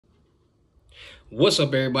What's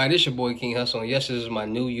up, everybody? This your boy King Hussle, and yes, this is my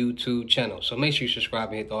new YouTube channel. So make sure you subscribe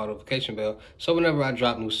and hit the notification bell, so whenever I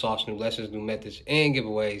drop new sauce, new lessons, new methods, and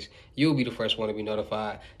giveaways, you'll be the first one to be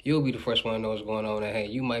notified. You'll be the first one to know what's going on, and hey,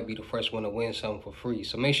 you might be the first one to win something for free.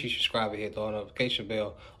 So make sure you subscribe and hit the notification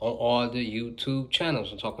bell on all the YouTube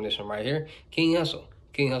channels. I'm talking this one right here, King Hussle.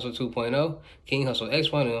 King Hussle 2.0, King Hussle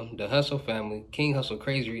X1M, the Hussle family, King Hussle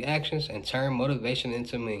crazy reactions, and turn motivation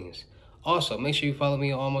into means. Also, make sure you follow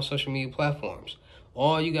me on all my social media platforms.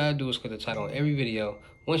 All you gotta do is click the title on every video.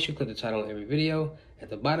 Once you click the title on every video, at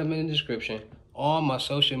the bottom in the description, all my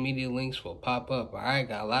social media links will pop up. Alright,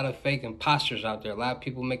 got a lot of fake imposters out there. A lot of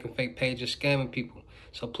people making fake pages, scamming people.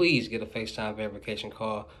 So please get a FaceTime verification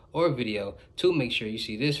call or video to make sure you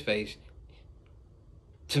see this face.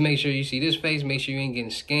 Make sure you ain't getting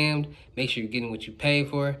scammed, make sure you're getting what you pay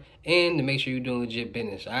for, and to make sure you're doing legit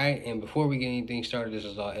business, all right? And before we get anything started, this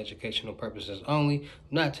is all educational purposes only.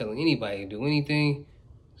 I'm not telling anybody to do anything,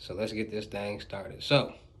 so let's get this thing started.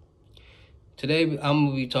 So, today I'm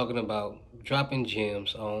going to be talking about dropping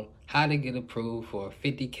gems on how to get approved for a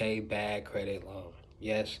 50K bad credit loan.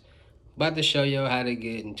 Yes, about to show y'all how to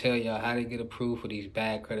get and tell y'all how to get approved for these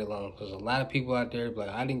bad credit loans. Because a lot of people out there be like,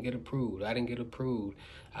 I didn't get approved.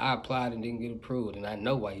 I applied and didn't get approved. And I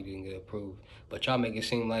know why you didn't get approved. But y'all make it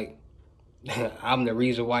seem like I'm the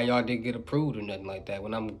reason why y'all didn't get approved or nothing like that.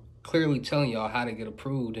 When I'm clearly telling y'all how to get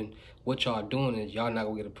approved, and what y'all doing is y'all not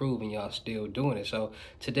gonna get approved and y'all still doing it. So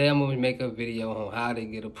today I'm gonna make a video on how to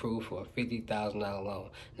get approved for a $50,000 loan.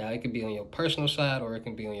 Now it could be on your personal side or it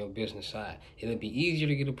can be on your business side. It'll be easier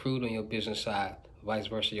to get approved on your business side, vice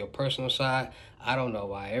versa your personal side. I don't know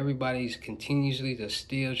why everybody's continuously to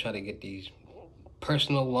still try to get these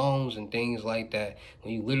personal loans and things like that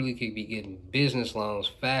when you literally could be getting business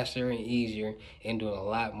loans faster and easier and doing a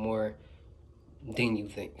lot more than you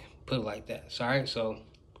think. Put it like that. Sorry. So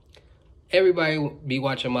everybody be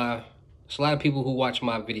watching it's a lot of people who watch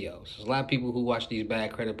my videos. There's a lot of people who watch these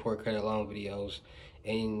bad credit, poor credit loan videos,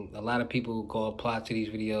 and a lot of people who go apply to these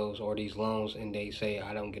videos or these loans and they say,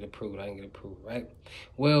 I didn't get approved, right?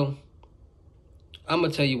 Well, I'm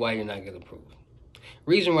gonna tell you why you're not getting approved.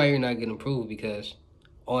 Reason why you're not getting approved, because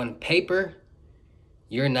on paper,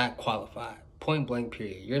 you're not qualified. Point blank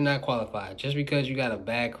period. You're not qualified. Just because you got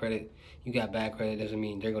bad credit doesn't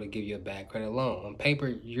mean they're going to give you a bad credit loan. On paper,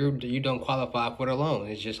 you don't qualify for the loan.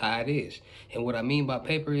 It's just how it is. And what I mean by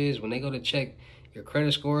paper is when they go to check your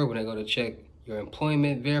credit score, when they go to check your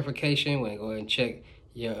employment verification, when they go and check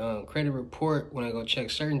your credit report, when they go check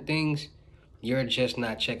certain things, you're just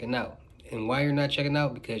not checking out. And why you're not checking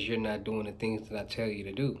out? Because you're not doing the things that I tell you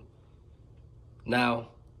to do. Now,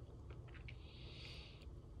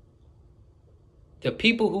 the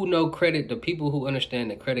people who know credit, the people who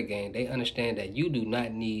understand the credit game, they understand that you do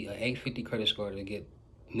not need an 850 credit score to get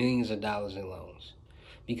millions of dollars in loans.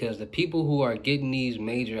 Because the people who are getting these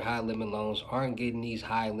major high limit loans aren't getting these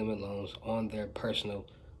high limit loans on their personal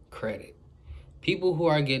credit. People who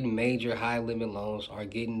are getting major high limit loans are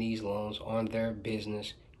getting these loans on their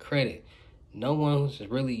business credit. No one's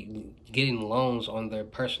really getting loans on their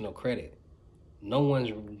personal credit. No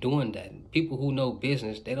one's doing that. People who know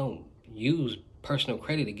business, they don't use personal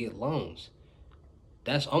credit to get loans.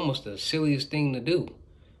 That's almost the silliest thing to do.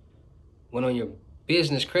 When on your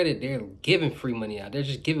business credit, they're giving free money out. They're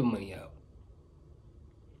just giving money out.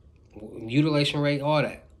 Utilization rate, all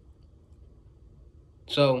that.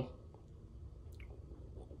 So,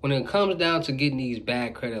 when it comes down to getting these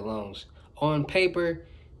bad credit loans, on paper,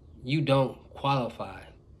 you don't qualify.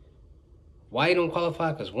 Why you don't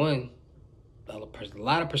qualify? Because one, a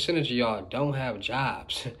lot of percentage of y'all don't have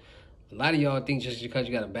jobs. A lot of y'all think just because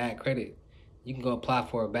you got a bad credit, you can go apply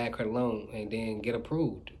for a bad credit loan and then get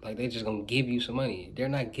approved. Like they just gonna give you some money. They're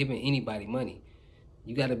not giving anybody money.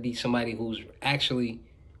 You gotta be somebody who's actually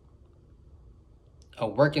a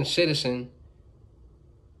working citizen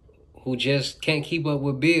who just can't keep up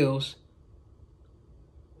with bills,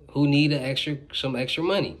 who need some extra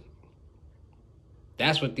money.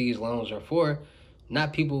 That's what these loans are for.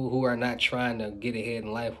 Not people who are not trying to get ahead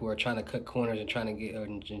in life, who are trying to cut corners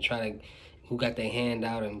and who got their hand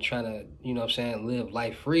out and trying to, you know what I'm saying, live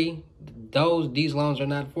life free. These loans are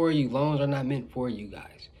not for you. Loans are not meant for you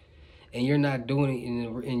guys. And you're not doing it,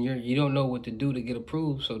 and you don't know what to do to get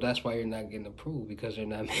approved, so that's why you're not getting approved, because they're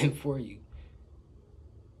not meant for you.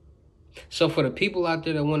 So for the people out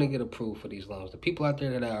there that want to get approved for these loans, the people out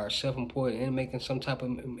there that are self-employed and making some type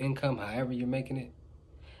of income, however you're making it,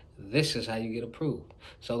 this is how you get approved.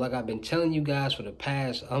 So like I've been telling you guys for the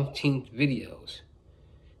past umpteenth videos,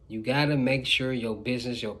 you got to make sure your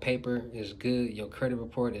business, your paper is good, your credit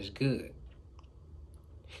report is good.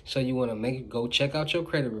 So you want to go check out your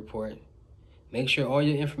credit report, Make sure all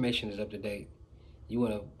your information is up to date. You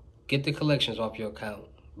want to get the collections off your account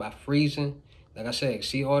by freezing. Like I said,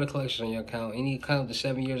 see all the collections on your account. Any account that's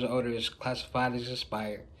 7 years or older is classified as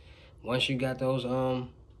expired. Once you got those, you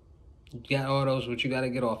got all those, what you got to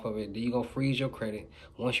get off of it. Then you're going to freeze your credit.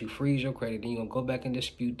 Once you freeze your credit, then you're going to go back and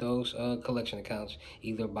dispute those collection accounts,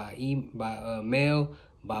 either by mail,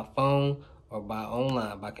 by phone, or by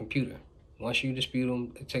online, by computer. Once you dispute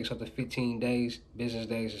them, it takes up to 15 days, business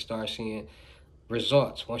days, to start seeing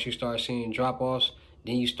results. Once you start seeing drop-offs,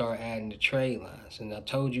 then you start adding the trade lines. And I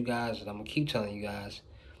told you guys, and I'm going to keep telling you guys,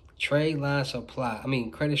 trade line supply,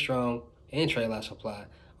 Credit Strong and trade line supply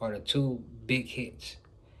are the two big hits.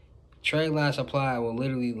 Trade line supply will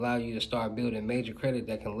literally allow you to start building major credit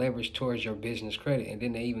that can leverage towards your business credit. And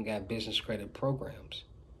then they even got business credit programs.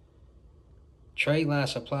 Trade line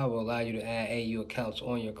supply will allow you to add AU accounts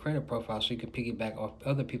on your credit profile so you can piggyback off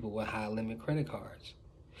other people with high limit credit cards.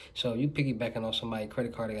 So if you piggybacking on somebody's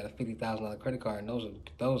credit card, they got a $50,000 credit card, and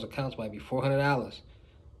those accounts might be $400.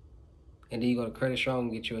 And then you go to Credit Strong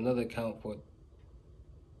and get you another account for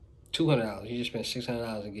 $200. You just spend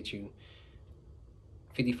 $600 and get you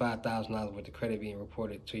 $55,000 worth of credit being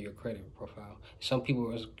reported to your credit profile. Some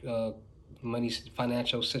people's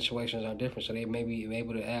financial situations are different, so they may be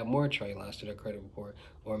able to add more trade lines to their credit report,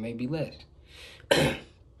 or maybe less.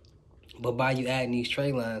 But by you adding these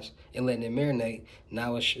trade lines and letting it marinate,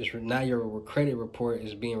 now now your credit report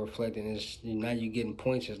is being reflected. Now you're getting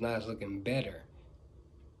points. Now it's looking better,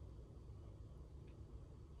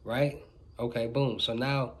 right? Okay, boom. So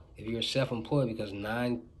now if you're self-employed, because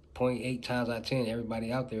 9.8 times out of 10,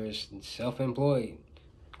 everybody out there is self-employed,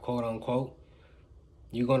 quote unquote,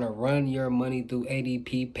 you're going to run your money through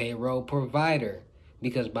ADP Payroll Provider,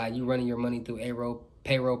 because by you running your money through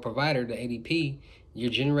Payroll Provider, the ADP, you're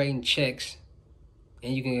generating checks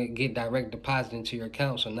and you can get direct deposit into your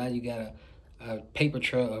account. So now you got a paper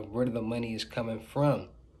trail of where the money is coming from.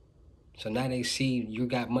 So now they see you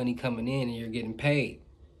got money coming in and you're getting paid.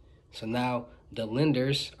 So now the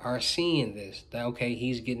lenders are seeing this, that okay,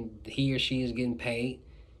 he or she is getting paid.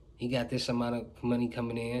 He got this amount of money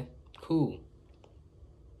coming in. Cool.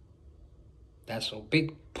 That's a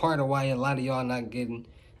big part of why a lot of y'all not getting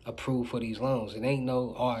approved for these loans. It ain't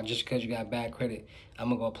just because you got bad credit, I'm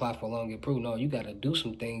gonna go apply for a loan and get approved. No, you gotta do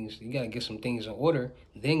some things. You gotta get some things in order,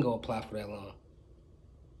 then go apply for that loan.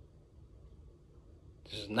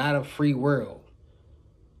 This is not a free world.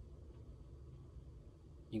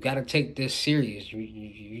 You gotta take this serious.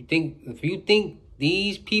 If you think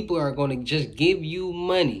these people are gonna just give you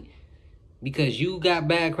money because you got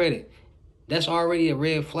bad credit, that's already a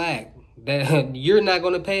red flag that you're not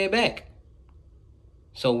gonna pay it back.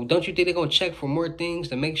 So don't you think they're going to check for more things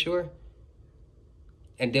to make sure?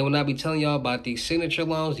 And then when I be telling y'all about these signature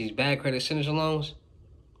loans, these bad credit signature loans,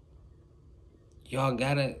 y'all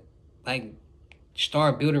got to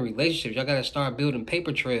start building relationships. Y'all got to start building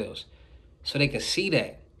paper trails so they can see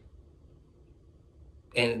that.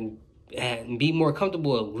 And be more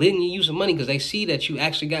comfortable letting you use some money because they see that you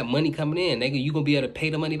actually got money coming in. You're going to be able to pay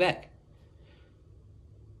the money back.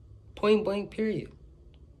 Point blank, period.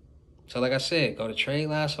 So like I said, go to Trade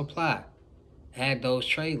Line Supply. Add those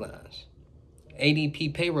trade lines.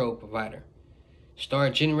 ADP Payroll Provider.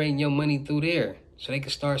 Start generating your money through there so they can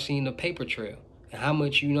start seeing the paper trail. And how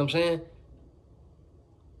much, you know what I'm saying?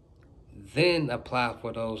 Then apply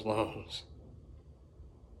for those loans.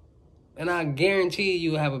 And I guarantee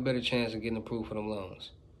you'll have a better chance of getting approved for them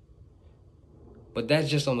loans. But that's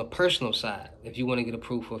just on the personal side. If you want to get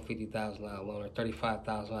approved for a $50,000 loan or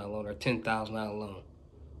 $35,000 loan or $10,000 loan.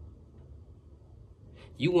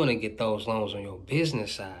 You want to get those loans on your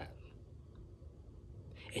business side.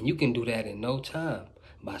 And you can do that in no time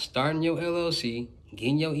by starting your LLC,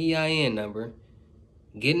 getting your EIN number,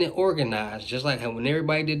 getting it organized. Just like how when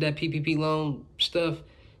everybody did that PPP loan stuff,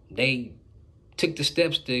 they took the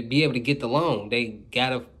steps to be able to get the loan. They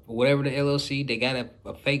got whatever the LLC, they got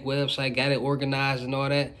a fake website, got it organized and all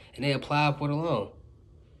that, and they applied for the loan.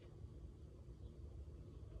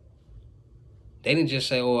 They didn't just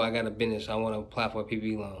say, oh, I got a business, I want to apply for a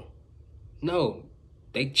PPP loan. No,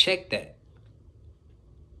 they checked that.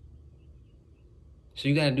 So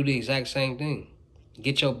you got to do the exact same thing.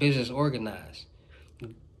 Get your business organized.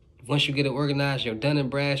 Once you get it organized, your Dun &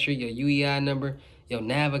 Bradstreet, your UEI number, your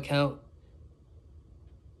NAV account.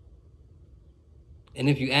 And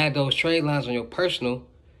if you add those trade lines on your personal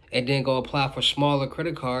and then go apply for smaller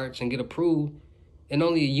credit cards and get approved, and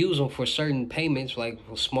only use them for certain payments, like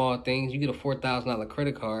for small things. You get a $4,000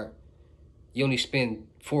 credit card. You only spend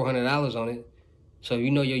 $400 on it. So you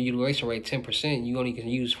know your utilization rate 10%. You only can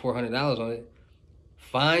use $400 on it.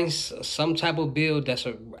 Find some type of bill that's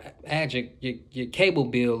add your cable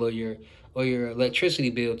bill or your electricity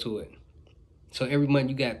bill to it. So every month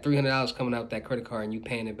you got $300 coming out that credit card and you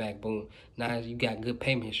paying it back. Boom. Now you got good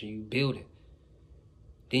payment history. You build it.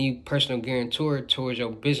 Then you personal guarantor towards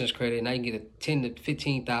your business credit. Now you get a $10,000 to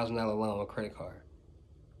 $15,000 loan on credit card.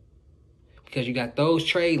 Because you got those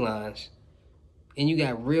trade lines and you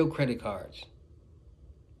got real credit cards.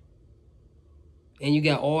 And you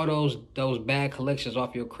got all those bad collections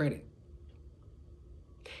off your credit.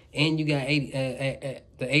 And you got the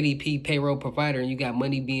ADP payroll provider, and you got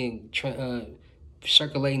money being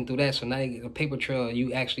circulating through that. So now you get a paper trail,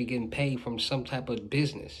 you actually getting paid from some type of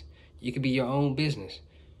business. You could be your own business,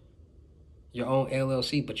 your own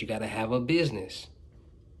LLC, but you got to have a business.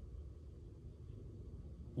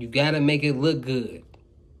 You got to make it look good.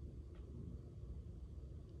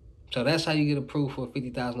 So that's how you get approved for a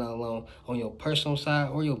 $50,000 loan on your personal side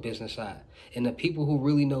or your business side. And the people who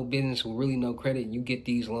really know business, who really know credit, you get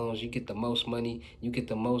these loans, you get the most money, you get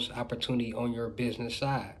the most opportunity on your business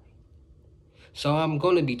side. So I'm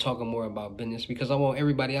going to be talking more about business because I want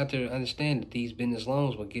everybody out there to understand that these business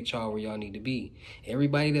loans will get y'all where y'all need to be.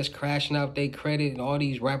 Everybody that's crashing out their credit and all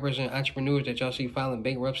these rappers and entrepreneurs that y'all see filing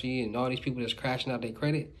bankruptcy and all these people that's crashing out their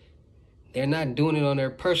credit, they're not doing it on their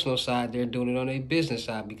personal side. They're doing it on their business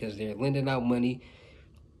side because they're lending out money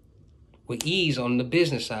with ease on the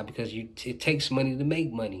business side because it takes money to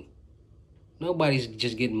make money. Nobody's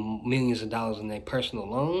just getting millions of dollars in their personal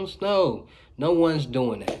loans. No one's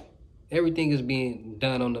doing that. Everything is being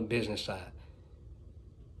done on the business side.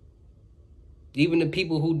 Even the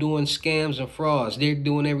people who doing scams and frauds, they're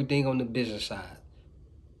doing everything on the business side.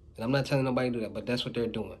 And I'm not telling nobody to do that, but that's what they're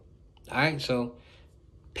doing. All right, so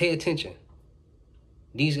pay attention.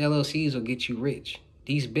 These LLCs will get you rich.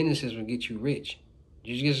 These businesses will get you rich.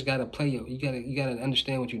 You just gotta you gotta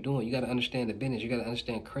understand what you're doing. You gotta understand the business. You gotta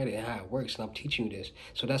understand credit and how it works. And I'm teaching you this.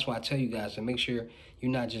 So that's why I tell you guys to make sure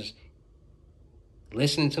you're not just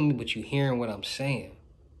listening to me, but you're hearing what I'm saying.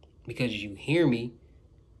 Because you hear me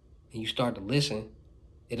and you start to listen,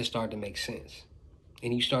 it'll start to make sense.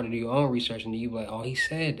 And you start to do your own research and you're like, oh, he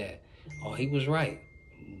said that. Oh, he was right.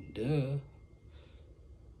 Duh.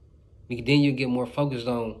 Then you get more focused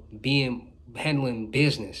on handling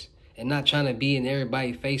business and not trying to be in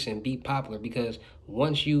everybody's face and be popular. Because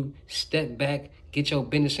once you step back, get your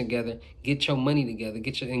business together, get your money together,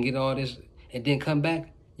 get all this, and then come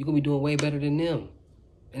back, you're gonna be doing way better than them.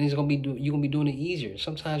 And you're gonna be doing it easier.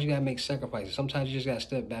 Sometimes you gotta make sacrifices. Sometimes you just gotta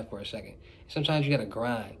step back for a second. Sometimes you gotta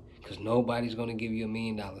grind because nobody's gonna give you $1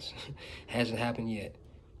 million. Hasn't happened yet.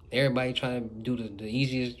 Everybody trying to do the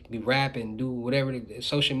easiest, be rap and do whatever,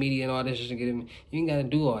 social media and all this just to get him. You ain't got to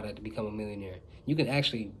do all that to become a millionaire. You can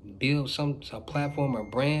actually build a platform or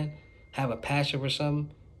brand, have a passion for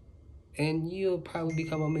something, and you'll probably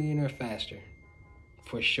become a millionaire faster,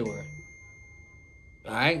 for sure.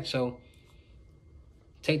 All right, so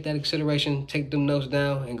take that consideration, take them notes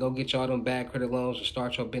down, and go get y'all them bad credit loans or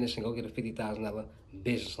start your business and go get a $50,000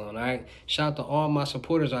 business loan, all right? Shout out to all my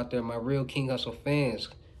supporters out there, my real King Hussle fans.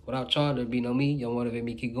 Without y'all, there'd be no me. Y'all motivate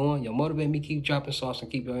me keep going. Y'all motivate me keep dropping sauce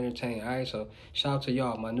and keep you entertained. All right, so shout out to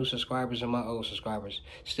y'all, my new subscribers and my old subscribers.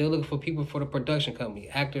 Still looking for people for the production company.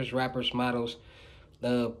 Actors, rappers, models,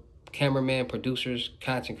 cameraman, producers,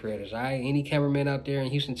 content creators. All right, any cameraman out there in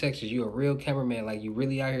Houston, Texas, you a real cameraman. Like you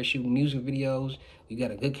really out here shooting music videos. You got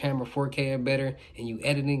a good camera, 4K or better, and you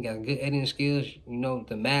editing, got good editing skills. You know,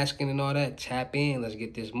 the masking and all that. Tap in. Let's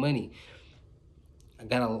get this money. I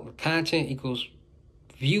got a content equals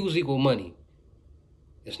views equal money.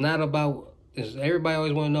 It's not about, everybody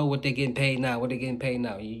always want to know what they're getting paid now,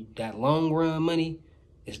 That long run money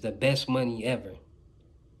is the best money ever.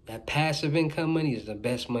 That passive income money is the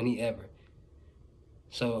best money ever.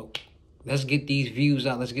 So let's get these views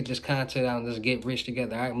out. Let's get this content out and let's get rich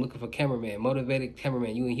together. All right, I'm looking for cameraman, motivated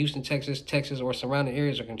cameraman. You in Houston, Texas, or surrounding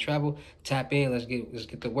areas or can travel, tap in. Let's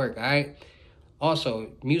get to work, all right? Also,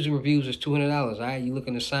 music reviews is $200, all right? You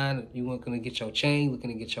looking to sign, you looking to get your chain, looking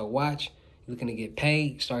to get your watch, you looking to get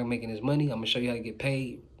paid, start making this money. I'm going to show you how to get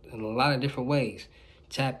paid in a lot of different ways.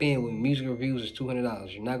 Tap in with music reviews is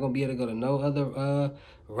 $200. You're not going to be able to go to no other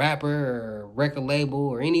rapper or record label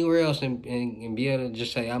or anywhere else and be able to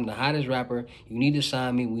just say, I'm the hottest rapper, you need to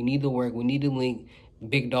sign me, we need to work, we need to link,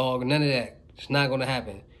 big dog, none of that. It's not going to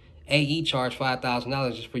happen. AE charged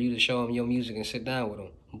 $5,000 just for you to show him your music and sit down with him.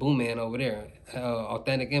 Boom Man over there,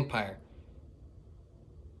 Authentic Empire.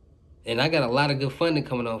 And I got a lot of good funding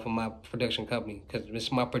coming on from my production company because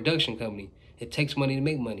it's my production company. It takes money to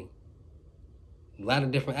make money. A lot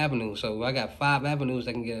of different avenues. So I got 5 avenues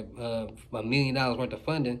that can get $1 million worth of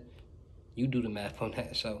funding. You do the math on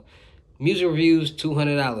that. So Music reviews,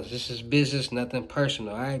 $200. This is business, nothing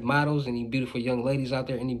personal. All right, models, any beautiful young ladies out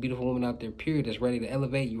there, any beautiful woman out there, period, that's ready to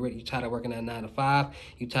elevate. You tired of working that 9 to 5?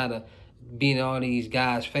 You tired of being in all these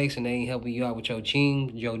guys' face and they ain't helping you out with your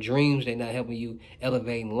dreams? They not helping you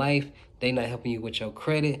elevate in life. They not helping you with your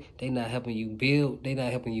credit. They not helping you build. They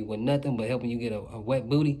not helping you with nothing but helping you get a wet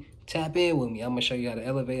booty. Tap in with me. I'm gonna show you how to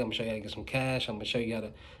elevate. I'm gonna show you how to get some cash. I'm gonna show you how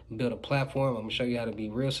to build a platform. I'm gonna show you how to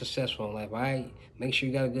be real successful in life. All right. Make sure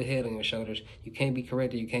you got a good head on your shoulders. You can't be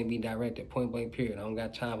corrected. You can't be directed. Point blank. Period. I don't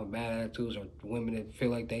got time for bad attitudes or women that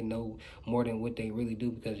feel like they know more than what they really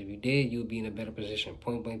do. Because if you did, you would be in a better position.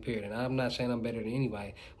 Point blank. Period. And I'm not saying I'm better than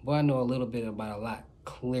anybody, but I know a little bit about a lot.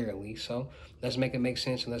 Clearly, so let's make it make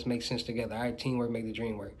sense and let's make sense together. All right, teamwork make the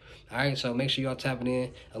dream work. All right, so make sure y'all tapping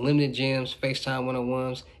in. Unlimited gems, FaceTime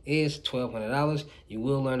one-on-ones is $1,200. You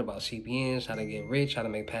will learn about CPNs, how to get rich, how to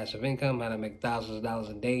make passive income, how to make thousands of dollars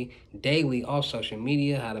a day, daily off social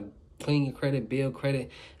media, how to clean your credit, build credit,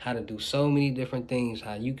 how to do so many different things,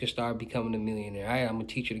 how you can start becoming a millionaire. All right, I'm gonna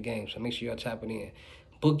teach you the game, so make sure y'all tapping in.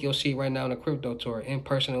 Book your seat right now on the crypto tour,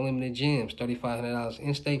 in-person unlimited gems, $3,500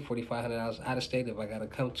 in-state, $4,500 out-of-state if I got to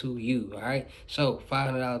come to you, all right? So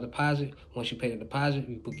 $500 deposit. Once you pay the deposit,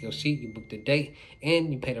 you book your seat, you book the date,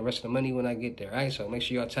 and you pay the rest of the money when I get there, all right? So make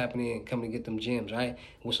sure y'all tapping in and coming to get them gems, all right?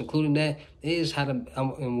 What's included in that is everything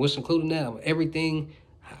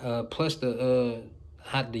plus the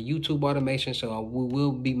YouTube automation, so we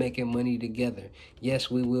will be making money together.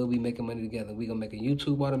 Yes, we will be making money together. We're going to make a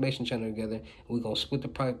YouTube automation channel together. We're going to split the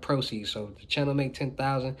proceeds. So if the channel make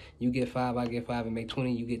 10,000, you get 5, I get 5, and make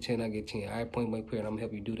 20, you get 10, I get 10. All right, point blank period. I'm going to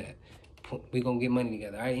help you do that. We're going to get money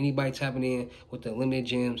together. All right, anybody tapping in with the limited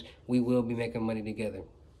gems, we will be making money together.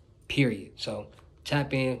 Period. So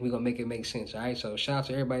tap in. We're going to make it make sense. All right. So shout out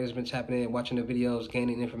to everybody that's been tapping in, watching the videos,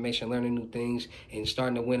 gaining information, learning new things, and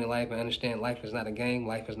starting to win in life and understand life is not a game.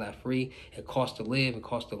 Life is not free. It costs to live. It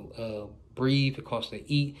costs to breathe. It costs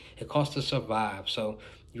to eat. It costs to survive. So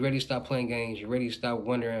you ready to stop playing games? You ready to stop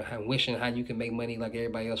wondering and wishing how you can make money like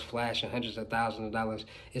everybody else, flashing hundreds of thousands of dollars?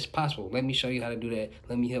 It's possible. Let me show you how to do that.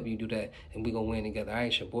 Let me help you do that, and we're going to win together. All right,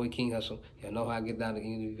 it's your boy King Hussle. Y'all know how I get down to the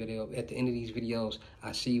end of the video. At the end of these videos,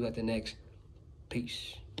 I see you at the next.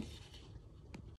 Peace.